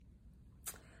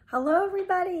Hello,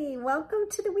 everybody. Welcome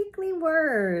to the Weekly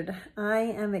Word. I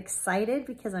am excited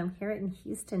because I'm here in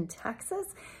Houston, Texas.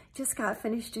 Just got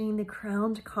finished doing the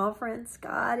Crowned Conference.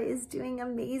 God is doing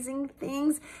amazing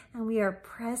things, and we are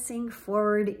pressing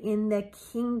forward in the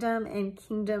kingdom and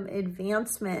kingdom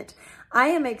advancement. I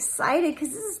am excited because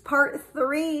this is part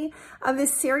 3 of the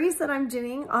series that I'm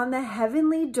doing on the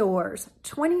heavenly doors,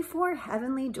 24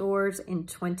 heavenly doors in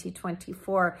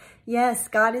 2024. Yes,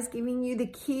 God is giving you the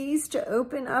keys to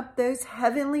open up those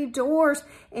heavenly doors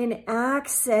and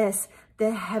access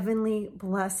the heavenly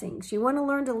blessings. You want to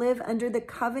learn to live under the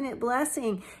covenant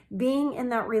blessing, being in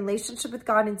that relationship with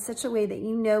God in such a way that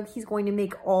you know He's going to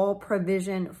make all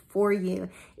provision for you.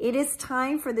 It is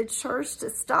time for the church to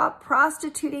stop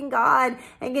prostituting God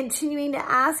and continuing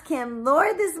to ask Him,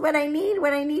 Lord, this is what I need,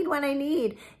 what I need, what I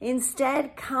need.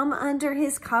 Instead, come under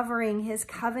His covering, His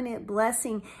covenant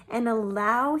blessing, and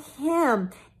allow Him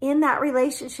in that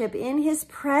relationship, in His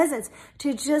presence,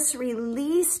 to just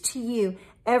release to you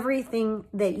everything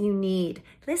that you need.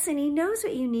 Listen, He knows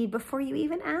what you need before you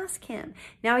even ask Him.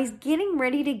 Now He's getting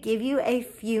ready to give you a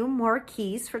few more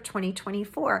keys for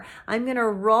 2024. I'm going to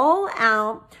roll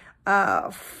out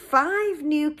 5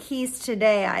 new keys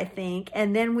today, I think,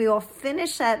 and then we will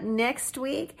finish up next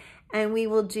week and we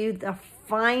will do the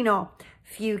final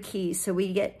few keys. So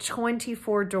we get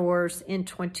 24 doors in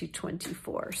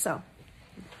 2024. So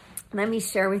let me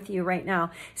share with you right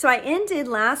now. So I ended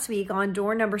last week on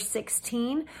door number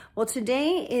 16. Well,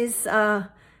 today is, I'm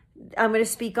going to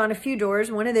speak on a few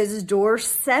doors. One of those is door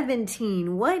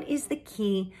 17. What is the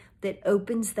key that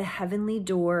opens the heavenly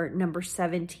door number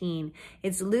 17?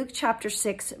 It's Luke chapter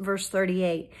 6, verse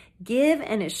 38. Give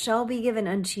and it shall be given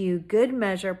unto you, good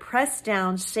measure, pressed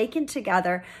down, shaken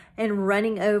together, and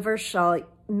running over shall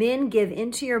men give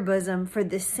into your bosom. For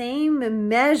the same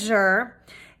measure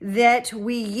that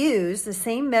we use, the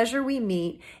same measure we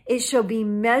meet, it shall be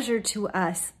measured to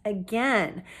us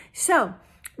again. So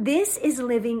this is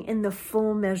living in the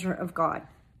full measure of God.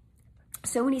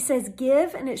 So when He says,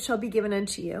 give and it shall be given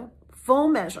unto you, full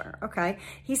measure, okay?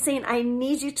 He's saying, I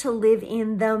need you to live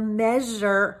in the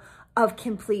measure of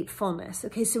complete fullness.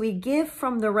 Okay, so we give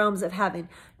from the realms of heaven.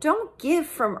 Don't give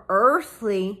from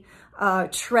earthly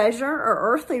treasure or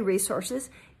earthly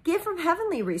resources. Give from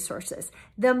heavenly resources.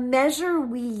 The measure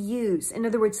we use, in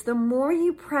other words, the more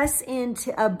you press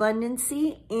into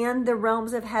abundancy and the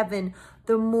realms of heaven,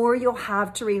 the more you'll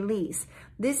have to release.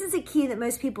 This is a key that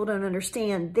most people don't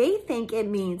understand. They think it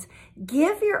means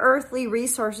give your earthly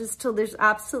resources till there's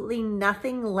absolutely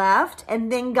nothing left,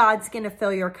 and then God's going to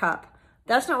fill your cup.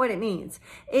 That's not what it means.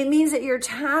 It means that you're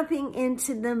tapping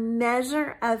into the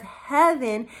measure of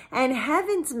heaven, and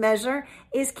heaven's measure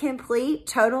is complete,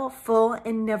 total, full,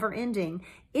 and never ending.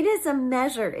 It is a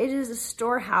measure. It is a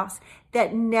storehouse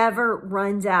that never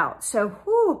runs out.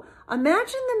 So,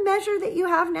 imagine the measure that you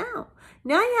have now.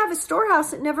 Now you have a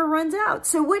storehouse that never runs out.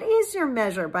 So what is your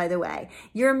measure, by the way?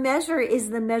 Your measure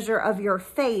is the measure of your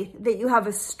faith, that you have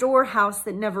a storehouse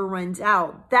that never runs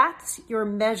out. That's your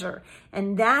measure.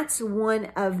 And that's one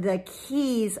of the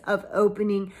keys of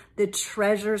opening the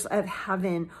treasures of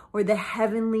heaven, or the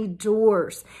heavenly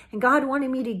doors. And God wanted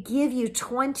me to give you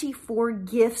 24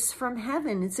 gifts from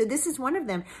heaven. And so this is one of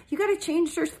them. You got to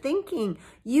change your thinking.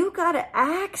 You got to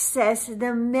access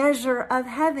the measure of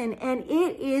heaven, and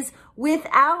it is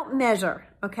without measure.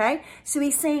 Okay. So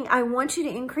He's saying, I want you to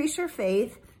increase your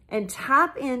faith and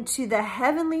tap into the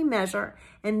heavenly measure,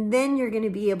 and then you're going to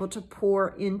be able to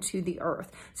pour into the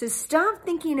earth. So stop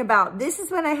thinking about, this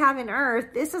is what I have in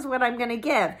earth, this is what I'm going to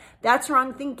give. That's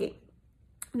wrong thinking.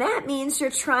 That means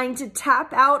you're trying to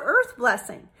tap out earth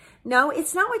blessing. No,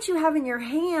 it's not what you have in your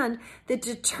hand that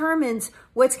determines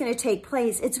what's going to take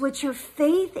place. It's what your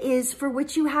faith is for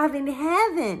what you have in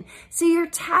heaven. So you're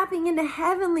tapping into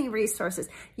heavenly resources.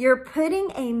 You're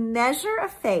putting a measure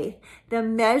of faith. The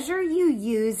measure you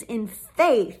use in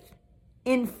faith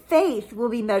will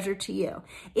be measured to you.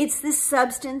 It's the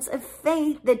substance of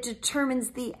faith that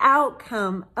determines the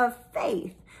outcome of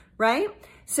faith, right?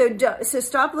 So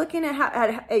stop looking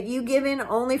at you giving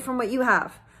only from what you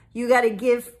have. You got to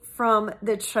give from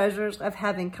the treasures of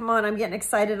heaven. Come on, I'm getting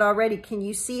excited already. Can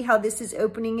you see how this is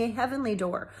opening a heavenly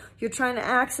door? You're trying to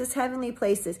access heavenly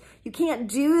places. You can't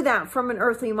do that from an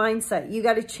earthly mindset. You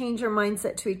got to change your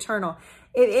mindset to eternal.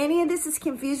 If any of this is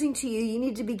confusing to you, you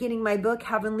need to be getting my book,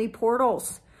 Heavenly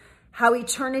Portals, how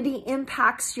eternity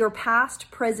impacts your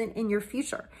past, present, and your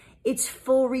future. It's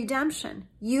full redemption.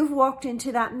 You've walked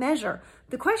into that measure.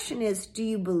 The question is, do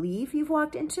you believe you've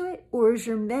walked into it, or is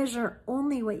your measure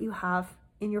only what you have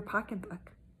in your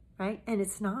pocketbook? right? And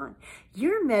it's not.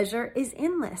 Your measure is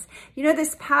endless. You know,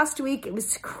 this past week, it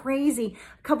was crazy.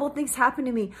 A couple of things happened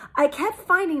to me. I kept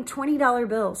finding $20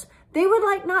 bills. They would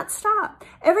like not stop.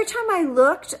 Every time I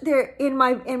looked there in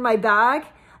my bag,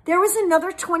 there was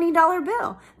another $20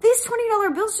 bill. These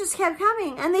 $20 bills just kept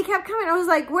coming and they kept coming. I was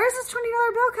like, where's this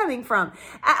 $20 bill coming from?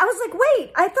 I was like,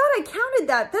 wait, I thought I counted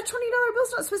that. That $20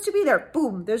 bill's not supposed to be there.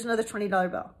 Boom, there's another $20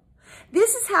 bill.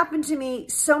 This has happened to me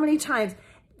so many times.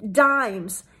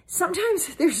 Dimes.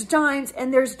 Sometimes there's dimes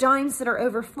and there's dimes that are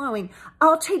overflowing.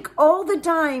 I'll take all the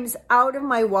dimes out of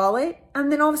my wallet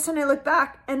and then all of a sudden I look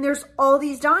back and there's all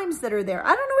these dimes that are there.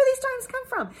 I don't know where these dimes come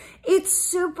from. It's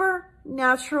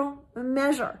supernatural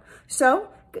measure. So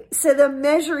the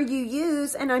measure you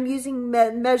use, and I'm using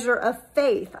measure of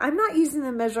faith. I'm not using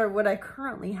the measure of what I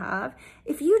currently have.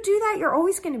 If you do that, you're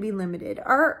always going to be limited.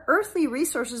 Our earthly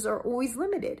resources are always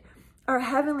limited. Our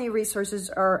heavenly resources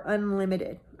are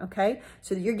unlimited, okay?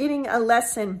 So you're getting a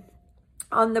lesson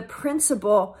on the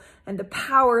principle and the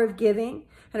power of giving.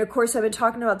 And of course, I've been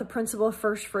talking about the principle of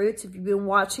first fruits. If you've been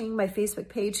watching my Facebook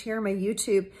page here, my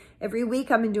YouTube, every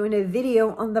week I've been doing a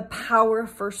video on the power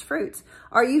of first fruits.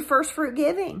 Are you first fruit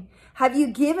giving? Have you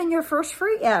given your first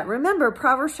fruit yet? Remember,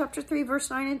 Proverbs chapter 3, verse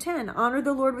 9 and 10. Honor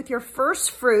the Lord with your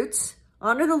first fruits.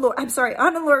 Honor the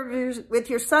Lord with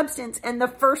your substance and the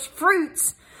first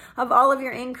fruits of all of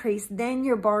your increase. Then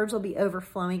your barns will be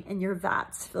overflowing and your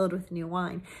vats filled with new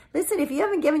wine. Listen, if you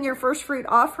haven't given your first fruit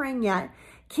offering yet,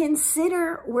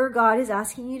 consider where God is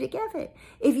asking you to give it.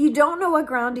 If you don't know what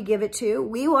ground to give it to,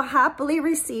 we will happily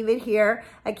receive it here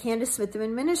at Candice Smith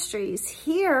Ministries.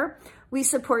 Here, we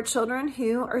support children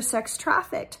who are sex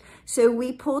trafficked. So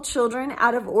we pull children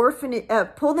out of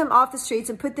pull them off the streets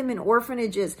and put them in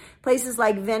orphanages, places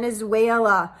like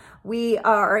Venezuela. We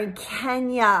are in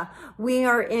Kenya. We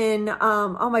are in,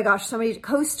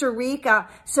 Costa Rica,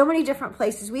 so many different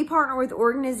places. We partner with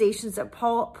organizations that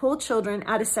pull children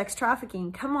out of sex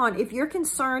trafficking. Come on, if you're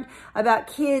concerned about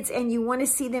kids and you want to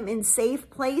see them in safe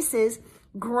places,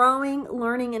 growing,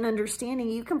 learning, and understanding,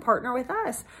 you can partner with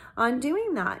us on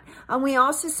doing that. And we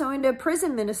also sow into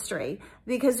prison ministry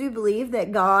because we believe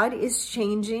that God is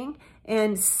changing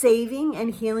and saving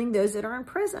and healing those that are in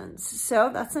prisons. So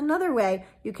that's another way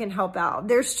you can help out.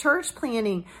 There's church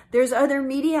planning. There's other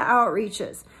media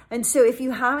outreaches. And so if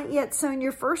you haven't yet sown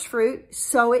your first fruit,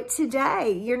 sow it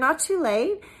today. You're not too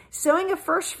late. Sowing a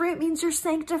first fruit means you're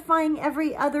sanctifying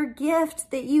every other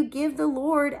gift that you give the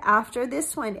Lord after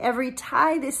this one. Every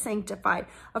tithe is sanctified.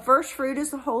 A first fruit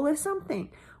is the whole of something.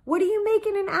 What do you make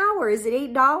in an hour? Is it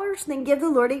 $8? Then give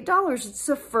the Lord $8. It's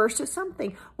the first of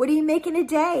something. What do you make in a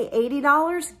day?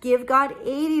 $80? Give God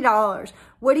 $80.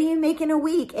 What do you make in a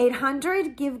week?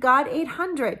 $800? Give God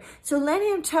 $800. So let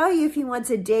him tell you if he wants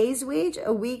a day's wage,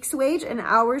 a week's wage, an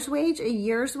hour's wage, a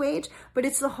year's wage, but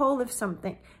it's the whole of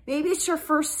something. Maybe it's your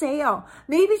first sale.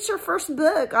 Maybe it's your first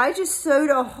book. I just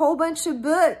sold a whole bunch of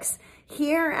books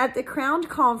here at the Crowned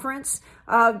Conference,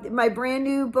 my brand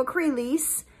new book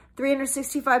release,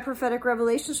 365 Prophetic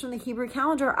Revelations from the Hebrew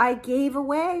Calendar. I gave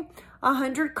away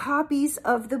 100 copies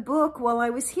of the book while I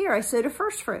was here. I sowed a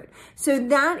first fruit. So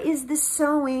that is the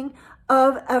sowing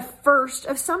of a first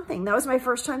of something. That was my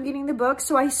first time getting the book,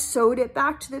 so I sowed it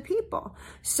back to the people.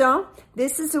 So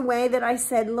this is a way that I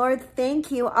said, Lord, thank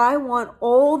you. I want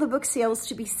all the book sales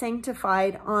to be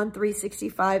sanctified on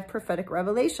 365 Prophetic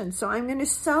Revelation. So I'm going to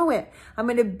sow it. I'm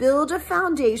going to build a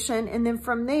foundation, and then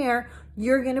from there,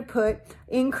 you're going to put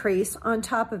increase on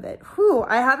top of it. Whew,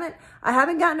 I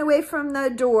haven't gotten away from the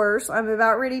doors. I'm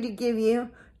about ready to give you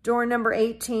door number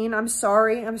 18. I'm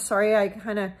sorry. I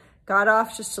kind of got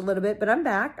off just a little bit, but I'm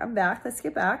back. Let's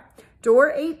get back.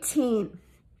 Door 18.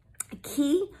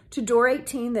 Key to door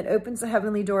 18 that opens the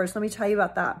heavenly doors. Let me tell you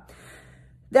about that.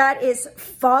 That is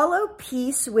follow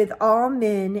peace with all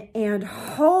men and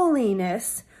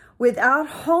holiness. Without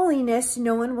holiness,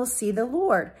 no one will see the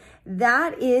Lord.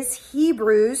 That is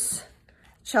Hebrews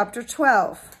chapter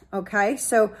 12. Okay,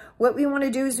 so what we want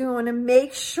to do is we want to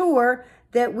make sure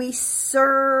that we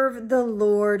serve the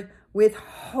Lord with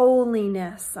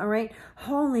holiness. All right,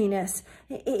 holiness.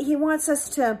 He wants us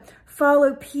to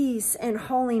follow peace and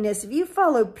holiness. If you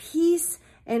follow peace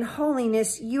and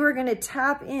holiness, you are going to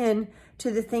tap in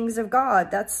to the things of God.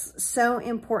 That's so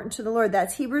important to the Lord.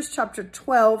 That's Hebrews chapter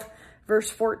 12, verse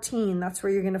 14. That's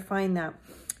where you're going to find that.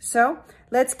 So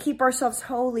let's keep ourselves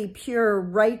holy, pure,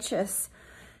 righteous.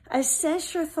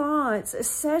 Assess your thoughts.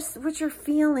 Assess what you're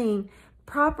feeling.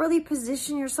 Properly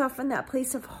position yourself in that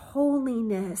place of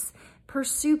holiness.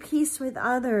 Pursue peace with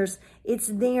others. It's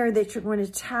there that you're going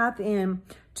to tap in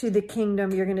to the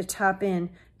kingdom. You're going to tap in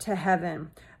to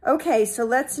heaven. Okay, so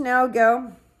let's now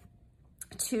go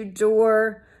to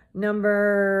door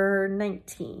number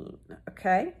 19.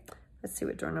 Okay. Let's see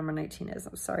what door number 19 is.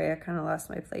 I'm sorry, I kind of lost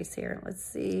my place here. Let's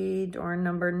see, door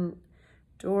number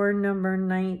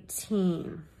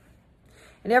 19.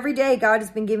 And every day, God has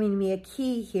been giving me a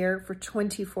key here for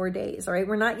 24 days, all right?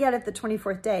 We're not yet at the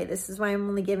 24th day. This is why I'm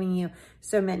only giving you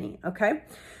so many, okay?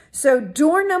 So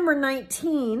door number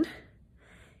 19,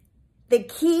 the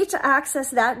key to access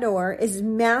that door is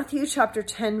Matthew chapter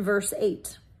 10, verse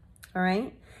 8, all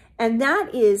right? And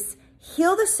that is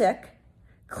heal the sick,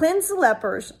 cleanse the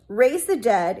lepers, raise the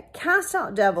dead, cast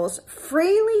out devils.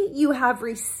 Freely you have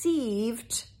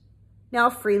received, now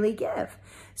freely give.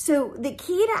 So the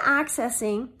key to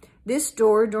accessing this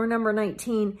door number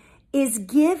 19, is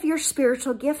give your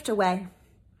spiritual gift away.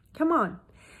 Come on.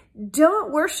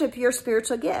 Don't worship your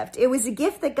spiritual gift. It was a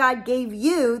gift that God gave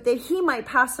you that he might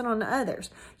pass it on to others.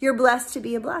 You're blessed to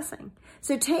be a blessing.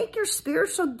 So take your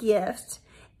spiritual gift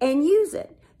and use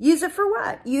it. Use it for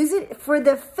what? Use it for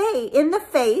the faith, in the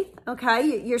faith,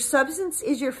 okay? Your substance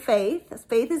is your faith.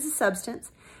 Faith is a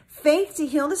substance. Faith to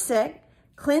heal the sick,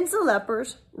 cleanse the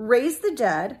lepers, raise the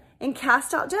dead, and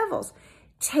cast out devils.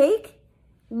 Take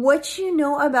what you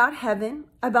know about heaven,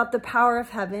 about the power of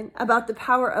heaven, about the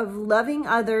power of loving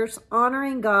others,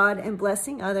 honoring God, and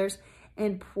blessing others,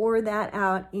 and pour that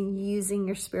out in using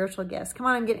your spiritual gifts. Come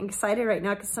on, I'm getting excited right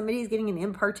now because somebody's getting an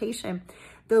impartation.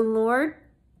 The Lord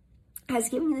has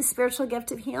given you the spiritual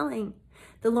gift of healing.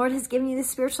 The Lord has given you the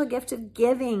spiritual gift of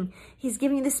giving. He's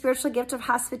given you the spiritual gift of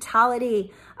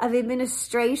hospitality, of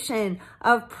administration,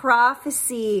 of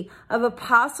prophecy, of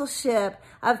apostleship,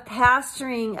 of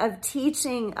pastoring, of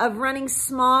teaching, of running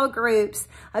small groups,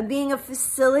 of being a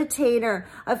facilitator,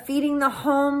 of feeding the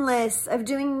homeless, of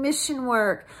doing mission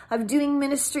work, of doing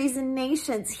ministries in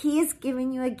nations. He is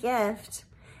giving you a gift.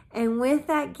 And with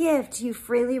that gift, you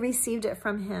freely received it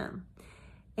from him.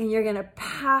 And you're going to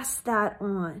pass that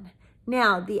on.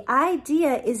 Now, the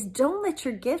idea is don't let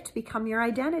your gift become your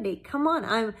identity. Come on,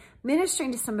 I'm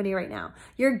ministering to somebody right now.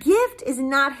 Your gift is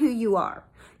not who you are.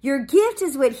 Your gift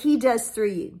is what he does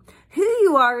through you. Who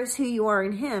you are is who you are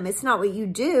in him. It's not what you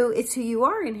do, it's who you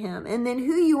are in him. And then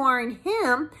who you are in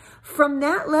him, from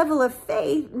that level of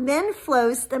faith, then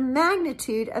flows the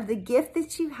magnitude of the gift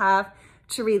that you have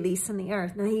to release in the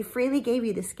earth. Now, he freely gave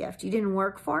you this gift. You didn't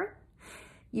work for it.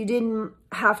 You didn't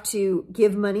have to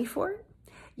give money for it.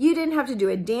 You didn't have to do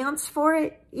a dance for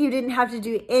it. You didn't have to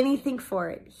do anything for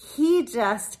it. He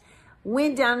just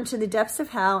went down into the depths of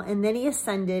hell and then he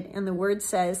ascended, and the word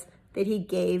says that he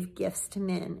gave gifts to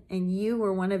men, and you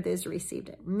were one of those who received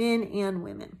it, men and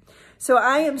women. So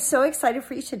I am so excited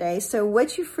for you today. So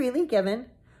what you freely given,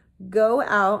 go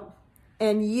out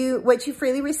and what you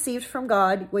freely received from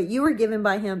God, what you were given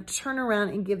by him, turn around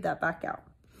and give that back out.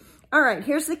 All right,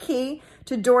 here's the key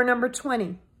to door number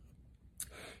 20.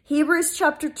 Hebrews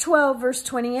chapter 12, verse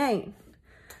 28.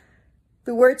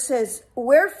 The word says,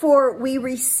 wherefore we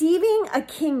receiving a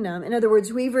kingdom, in other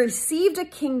words, we've received a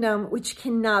kingdom which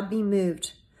cannot be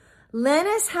moved. Let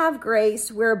us have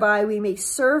grace whereby we may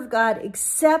serve God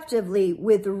acceptably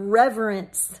with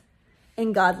reverence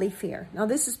and godly fear. Now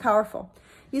this is powerful.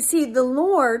 You see, the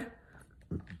Lord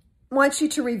wants you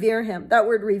to revere him. That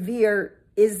word revere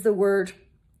is the word.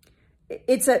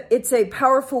 It's a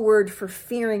powerful word for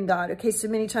fearing God. Okay, so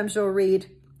many times you'll read,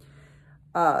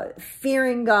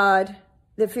 fearing God,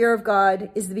 the fear of God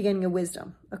is the beginning of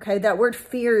wisdom. Okay, that word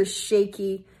fear is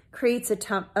shaky, creates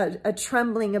a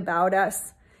trembling about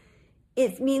us.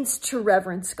 It means to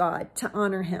reverence God, to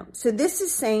honor him. So this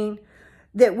is saying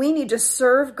that we need to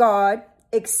serve God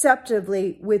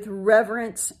acceptably with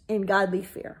reverence and godly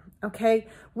fear. Okay,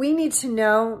 we need to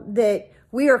know that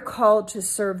we are called to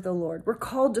serve the Lord. We're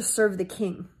called to serve the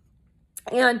King.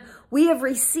 And we have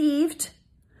received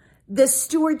the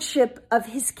stewardship of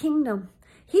his kingdom.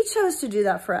 He chose to do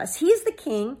that for us. He's the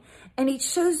King, and he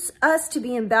chose us to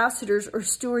be ambassadors or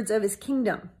stewards of his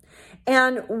kingdom.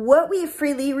 And what we have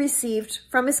freely received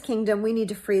from his kingdom, we need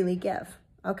to freely give.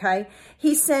 Okay?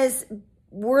 He says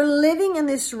we're living in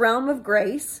this realm of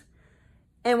grace,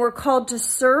 and we're called to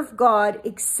serve God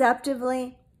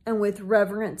acceptably and with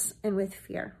reverence and with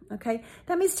fear. Okay?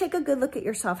 That means take a good look at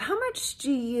yourself. How much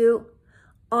do you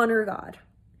honor God?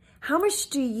 How much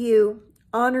do you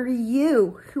honor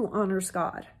you who honors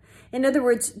God? In other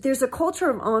words, there's a culture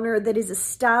of honor that is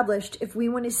established if we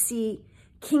want to see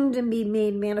kingdom be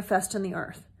made manifest on the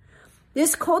earth.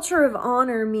 This culture of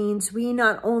honor means we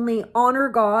not only honor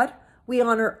God, we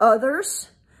honor others,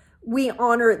 we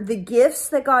honor the gifts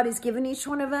that God has given each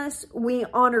one of us, we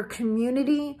honor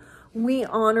community, we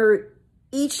honor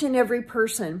each and every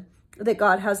person that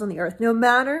God has on the earth. No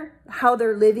matter how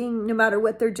they're living, no matter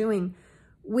what they're doing,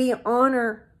 we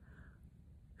honor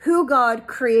who God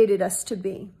created us to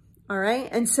be. All right.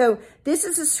 And so this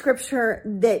is a scripture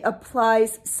that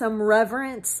applies some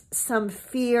reverence, some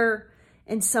fear,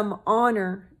 and some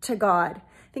honor to God.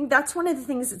 I think that's one of the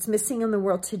things that's missing in the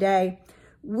world today.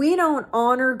 We don't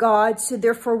honor God, so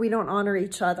therefore we don't honor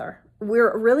each other.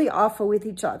 We're really awful with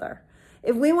each other.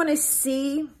 If we want to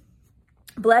see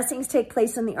blessings take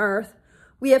place on the earth,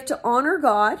 we have to honor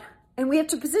God. And we have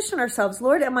to position ourselves.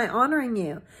 Lord, am I honoring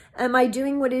you? Am I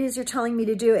doing what it is you're telling me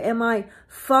to do? Am I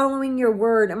following your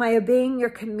word? Am I obeying your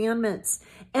commandments?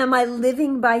 Am I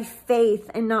living by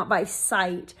faith and not by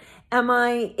sight? Am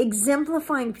I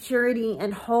exemplifying purity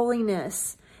and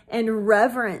holiness and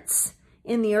reverence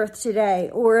in the earth today?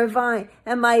 Or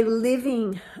am I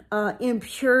living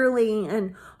impurely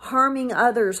and harming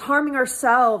others, harming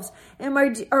ourselves?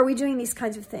 Are we doing these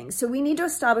kinds of things? So we need to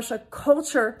establish a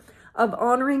culture of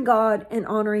honoring God and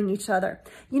honoring each other.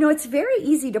 You know, it's very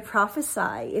easy to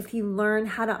prophesy if you learn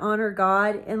how to honor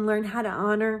God and learn how to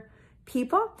honor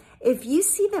people. If you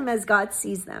see them as God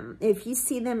sees them, if you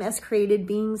see them as created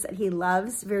beings that he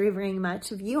loves very, very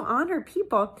much, if you honor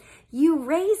people, you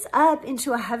raise up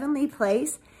into a heavenly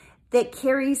place that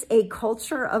carries a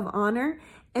culture of honor.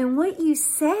 And what you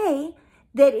say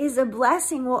that is a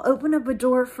blessing will open up a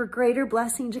door for greater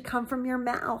blessing to come from your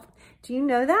mouth. Do you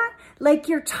know that? Like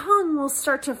your tongue will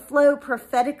start to flow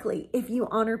prophetically if you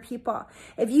honor people.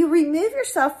 If you remove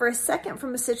yourself for a second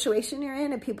from a situation you're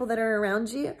in and people that are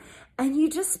around you, and you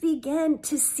just begin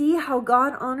to see how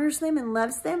God honors them and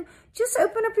loves them, just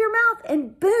open up your mouth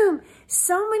and boom,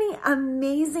 so many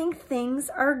amazing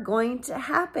things are going to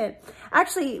happen.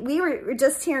 Actually, we were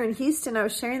just here in Houston. I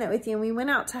was sharing that with you, and we went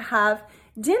out to have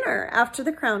dinner after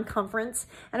the Crown Conference,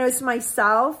 and it was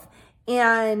myself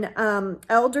and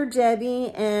Elder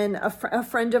Debbie and a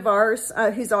friend of ours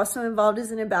who's also involved as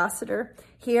an ambassador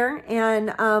here.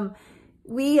 And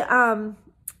we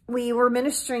were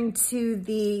ministering to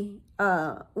the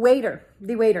waiter.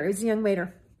 He was a young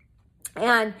waiter.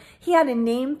 And he had a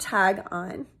name tag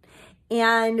on.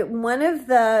 And one of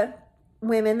the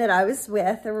women that I was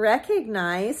with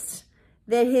recognized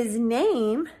his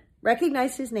name,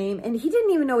 and he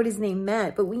didn't even know what his name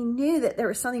meant, but we knew that there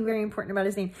was something very important about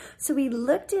his name. So we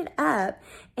looked it up,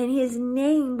 and his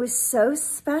name was so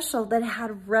special that it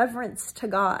had reverence to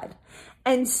God.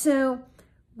 And so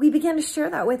we began to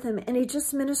share that with him, and it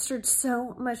just ministered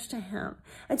so much to him.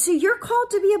 And so you're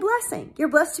called to be a blessing. You're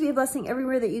blessed to be a blessing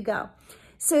everywhere that you go.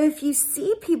 So if you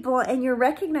see people and you're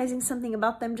recognizing something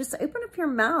about them, just open up your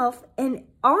mouth and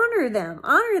honor them.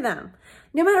 Honor them.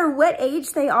 No matter what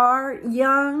age they are,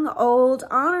 young, old,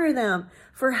 honor them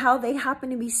for how they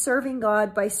happen to be serving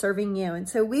God by serving you. And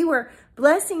so we were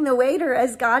blessing the waiter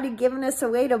as God had given us a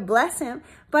way to bless him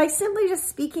by simply just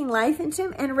speaking life into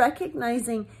him and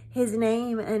recognizing his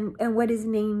name and what his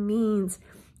name means.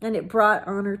 And it brought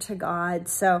honor to God.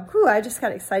 So, I just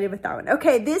got excited with that one.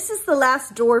 Okay, this is the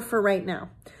last door for right now.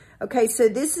 Okay, so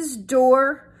this is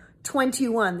door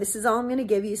 21. This is all I'm going to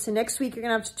give you. So next week, you're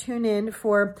going to have to tune in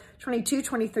for 22,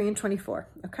 23, and 24.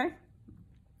 Okay?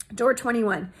 Door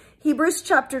 21. Hebrews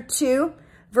chapter 2,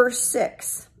 verse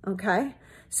 6. Okay?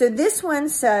 So this one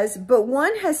says, but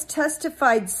one has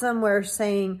testified somewhere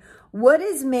saying, what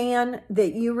is man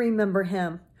that you remember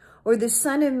him? Or the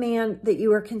Son of Man that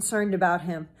you are concerned about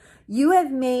him? You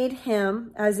have made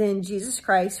him, as in Jesus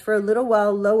Christ, for a little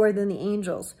while lower than the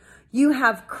angels. You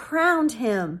have crowned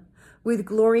him with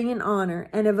glory and honor,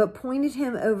 and have appointed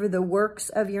him over the works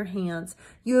of your hands.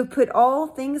 You have put all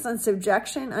things on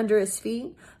subjection under his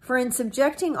feet. For in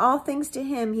subjecting all things to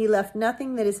him, he left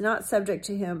nothing that is not subject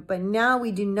to him. But now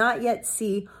we do not yet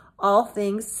see all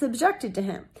things subjected to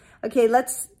him. Okay,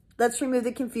 let's remove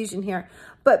the confusion here.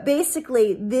 But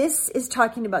basically, this is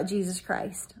talking about Jesus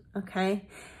Christ, okay?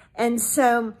 And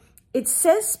so it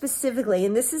says specifically,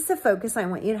 and this is the focus I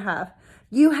want you to have,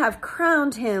 you have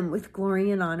crowned him with glory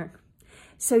and honor.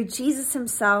 So Jesus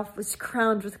himself was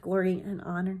crowned with glory and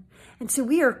honor. And so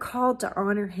we are called to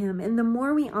honor him. And the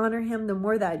more we honor him, the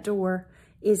more that door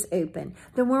is open.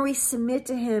 The more we submit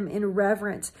to him in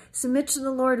reverence, submit to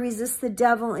the Lord, resist the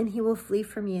devil, and he will flee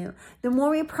from you. The more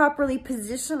we properly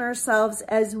position ourselves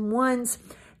as ones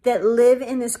that live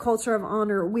in this culture of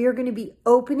honor, we are going to be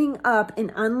opening up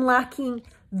and unlocking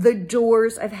the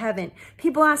doors of heaven.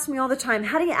 People ask me all the time,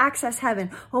 how do you access heaven?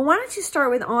 Well, why don't you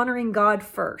start with honoring God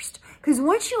first? Because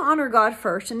once you honor God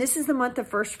first, and this is the month of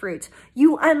first fruits,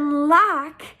 you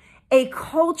unlock a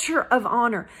culture of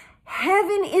honor.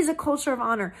 Heaven is a culture of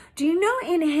honor. Do you know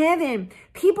in heaven,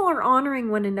 people are honoring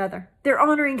one another. They're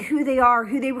honoring who they are,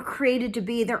 who they were created to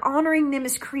be. They're honoring them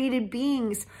as created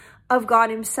beings of God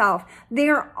himself.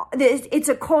 It's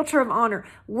a culture of honor.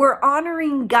 We're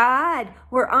honoring God.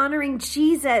 We're honoring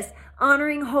Jesus,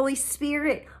 honoring Holy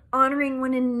Spirit, honoring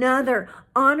one another,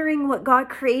 honoring what God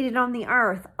created on the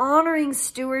earth, honoring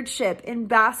stewardship,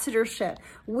 ambassadorship.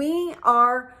 We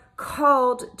are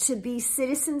called to be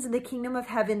citizens of the kingdom of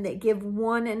heaven that give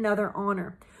one another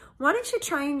honor. Why don't you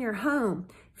try in your home?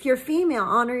 If you're female,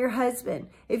 honor your husband.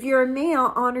 If you're a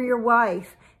male, honor your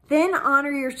wife. Then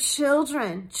honor your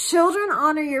children. Children,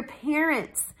 honor your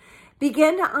parents.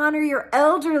 Begin to honor your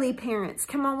elderly parents.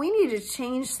 Come on, we need to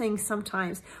change things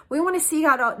sometimes. We want to see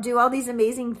God do all these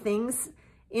amazing things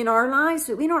in our lives,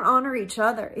 but we don't honor each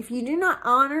other. If you do not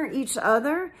honor each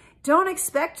other, don't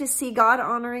expect to see God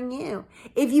honoring you.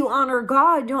 If you honor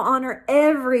God, don't honor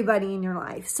everybody in your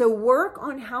life. So work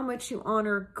on how much you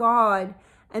honor God,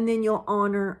 and then you'll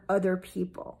honor other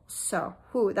people. So,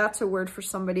 that's a word for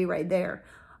somebody right there.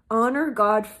 Honor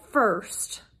God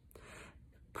first.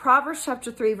 Proverbs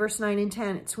chapter 3, verse 9 and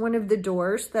 10. It's one of the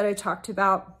doors that I talked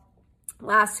about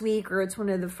last week, or it's one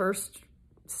of the first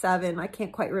 7. I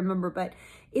can't quite remember, but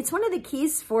it's one of the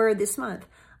keys for this month.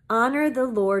 Honor the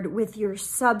Lord with your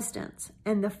substance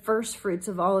and the first fruits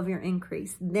of all of your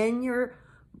increase. Then your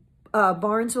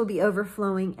barns will be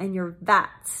overflowing and your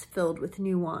vats filled with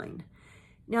new wine.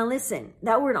 Now listen,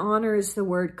 that word honor is the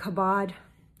word kabod.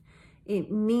 It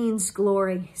means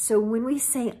glory. So when we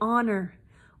say honor,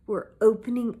 we're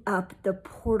opening up the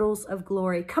portals of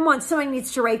glory. Come on, somebody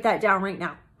needs to write that down right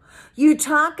now. You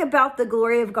talk about the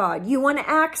glory of God. You want to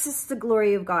access the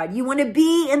glory of God. You want to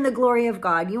be in the glory of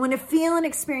God. You want to feel and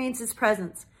experience his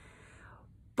presence.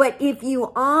 But if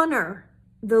you honor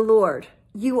the Lord,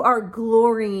 you are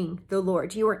glorying the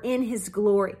Lord. You are in his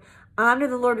glory. Honor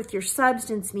the Lord with your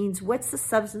substance means, what's the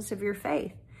substance of your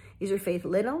faith? Is your faith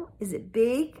little? Is it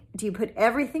big? Do you put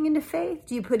everything into faith?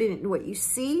 Do you put it into what you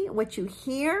see, what you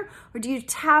hear? Or do you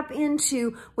tap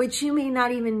into what you may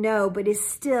not even know, but is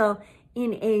still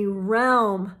in a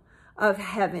realm of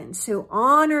heaven? So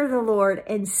honor the Lord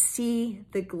and see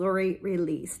the glory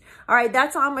released. All right,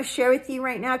 that's all I'm going to share with you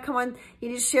right now. Come on, you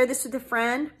need to share this with a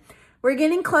friend. We're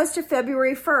getting close to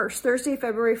February 1st, Thursday,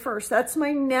 February 1st. That's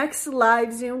my next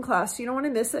live Zoom class. You don't want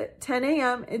to miss it. 10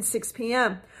 a.m. and 6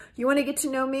 p.m. You want to get to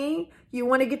know me? You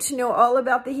want to get to know all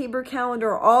about the Hebrew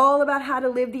calendar, all about how to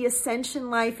live the ascension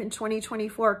life in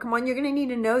 2024. Come on, you're going to need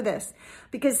to know this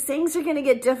because things are going to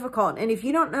get difficult. And if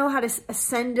you don't know how to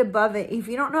ascend above it, if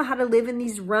you don't know how to live in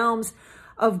these realms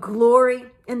of glory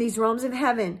and these realms of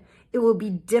heaven, it will be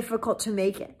difficult to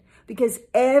make it. Because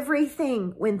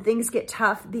everything, when things get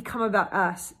tough, become about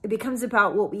us. It becomes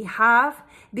about what we have.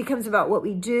 It becomes about what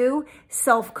we do.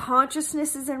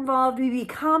 Self-consciousness is involved. We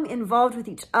become involved with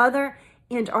each other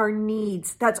and our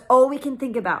needs. That's all we can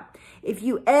think about. If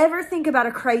you ever think about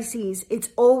a crisis, it's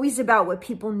always about what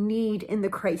people need in the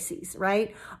crises,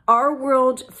 right? Our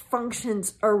world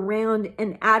functions around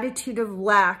an attitude of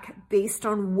lack based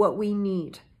on what we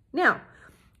need. Now,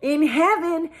 in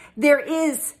heaven, there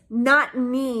is not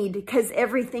need because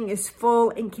everything is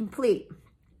full and complete.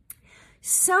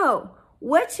 So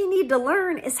what you need to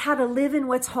learn is how to live in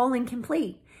what's whole and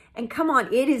complete. And come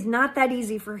on, it is not that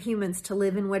easy for humans to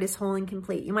live in what is whole and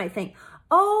complete. You might think,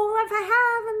 oh, if I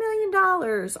have $1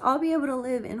 million, I'll be able to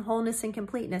live in wholeness and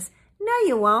completeness. No,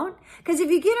 you won't. Because if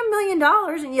you get $1 million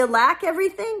and you lack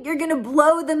everything, you're going to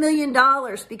blow the $1 million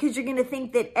because you're going to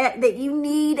think that you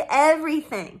need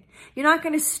everything. You're not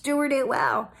going to steward it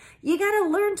well. You got to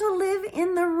learn to live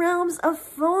in the realms of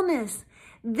fullness.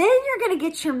 Then you're going to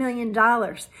get your $1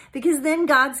 million because then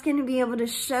God's going to be able to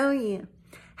show you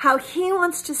how he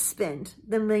wants to spend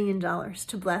the $1 million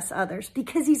to bless others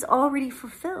because he's already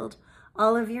fulfilled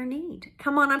all of your need.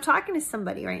 Come on, I'm talking to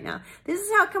somebody right now. This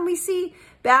is how come we see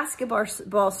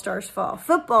basketball stars fall,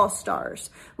 football stars.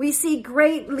 We see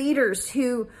great leaders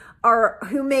who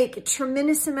make a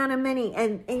tremendous amount of money,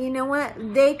 and you know what?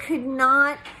 They could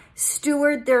not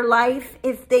steward their life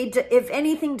if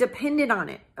anything depended on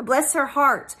it. Bless their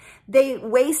hearts. They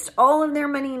waste all of their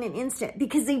money in an instant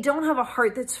because they don't have a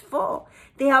heart that's full.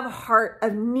 They have a heart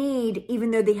of need,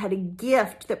 even though they had a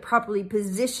gift that properly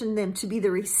positioned them to be the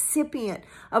recipient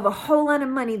of a whole lot of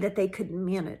money that they couldn't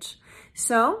manage.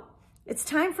 So it's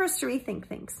time for us to rethink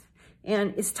things.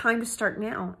 And it's time to start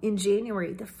now in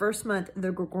January, the first month of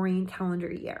the Gregorian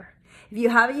calendar year. If you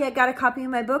haven't yet got a copy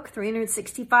of my book,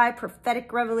 365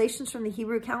 Prophetic Revelations from the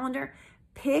Hebrew Calendar,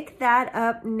 pick that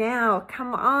up now.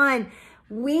 Come on.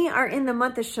 We are in the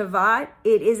month of Shebat.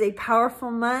 It is a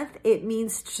powerful month. It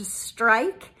means to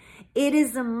strike. It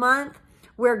is a month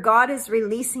where God is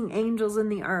releasing angels in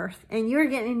the earth. And you're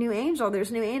getting a new angel.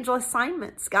 There's new angel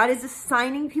assignments. God is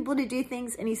assigning people to do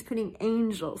things, and he's putting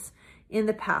angels in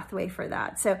the pathway for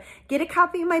that. So get a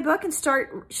copy of my book and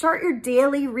start your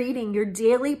daily reading, your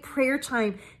daily prayer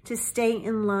time to stay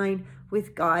in line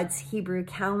with God's Hebrew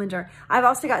calendar. I've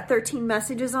also got 13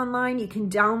 messages online. You can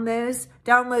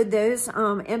download those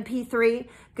MP3.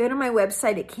 Go to my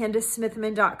website at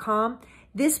CandiceSmithman.com.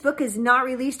 This book is not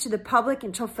released to the public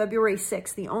until February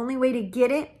 6th. The only way to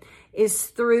get it is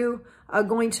through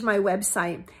going to my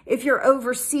website. If you're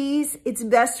overseas, it's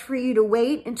best for you to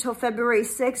wait until February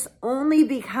 6th, only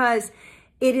because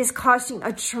it is costing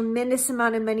a tremendous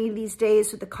amount of money these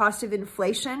days with the cost of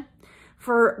inflation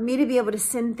for me to be able to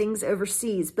send things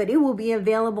overseas. But it will be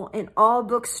available in all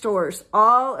bookstores,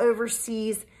 all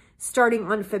overseas,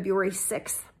 starting on February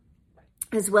 6th,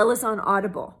 as well as on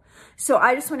Audible. So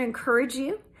I just want to encourage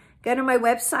you, go to my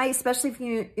website, especially if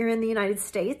you're in the United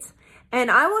States. And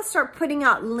I will start putting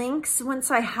out links once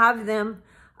I have them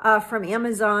from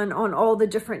Amazon on all the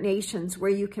different nations where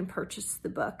you can purchase the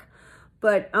book.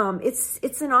 But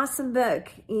it's an awesome book.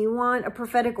 You want a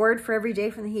prophetic word for every day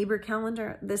from the Hebrew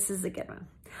calendar? This is a good one.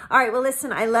 All right, well,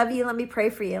 listen, I love you. Let me pray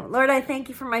for you. Lord, I thank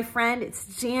you for my friend.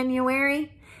 It's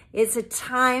January. It's a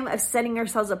time of setting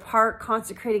ourselves apart,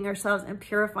 consecrating ourselves, and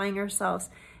purifying ourselves.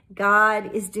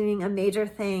 God is doing a major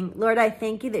thing. Lord, I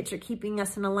thank you that you're keeping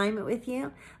us in alignment with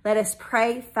you. Let us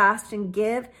pray, fast, and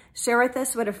give. Share with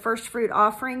us what a first fruit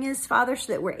offering is, Father,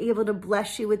 so that we're able to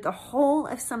bless you with the whole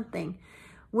of something.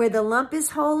 Where the lump is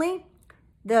holy,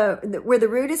 where the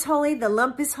root is holy, the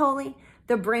lump is holy,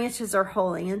 the branches are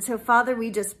holy. And so, Father,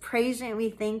 we just praise you and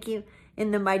we thank you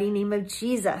in the mighty name of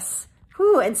Jesus.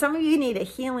 Whew, and some of you need a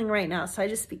healing right now. So I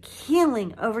just speak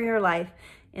healing over your life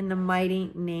in the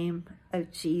mighty name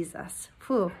of Jesus.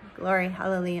 Whew, glory,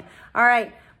 hallelujah. All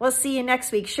right, we'll see you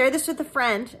next week. Share this with a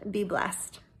friend. Be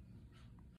blessed.